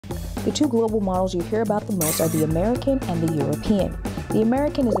The two global models you hear about the most are the American and the European. The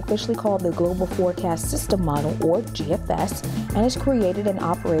American is officially called the Global Forecast System Model, or GFS, and is created and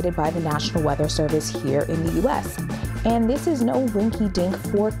operated by the National Weather Service here in the U.S. And this is no rinky-dink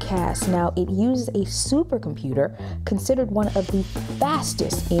forecast. Now, it uses a supercomputer considered one of the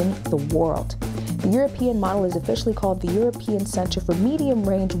fastest in the world. The European model is officially called the European Center for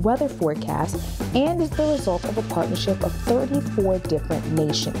Medium-Range Weather Forecast and is the result of a partnership of 34 different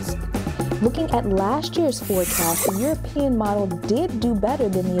nations. Looking at last year's forecast, the European model did do better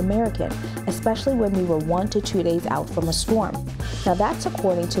than the American, especially when we were 1 to 2 days out from a storm. Now that's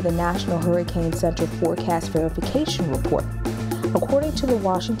according to the National Hurricane Center Forecast Verification Report. According to the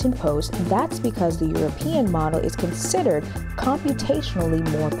Washington Post, that's because the European model is considered computationally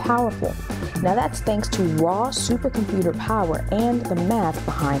more powerful. Now that's thanks to raw supercomputer power and the math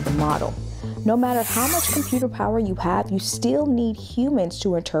behind the model. No matter how much computer power you have, you still need humans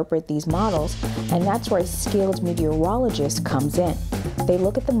to interpret these models, and that's where a skilled meteorologist comes in. They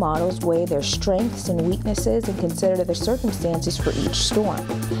look at the models, weigh their strengths and weaknesses, and consider the circumstances for each storm.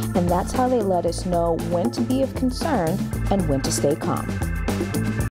 And that's how they let us know when to be of concern and when to stay calm.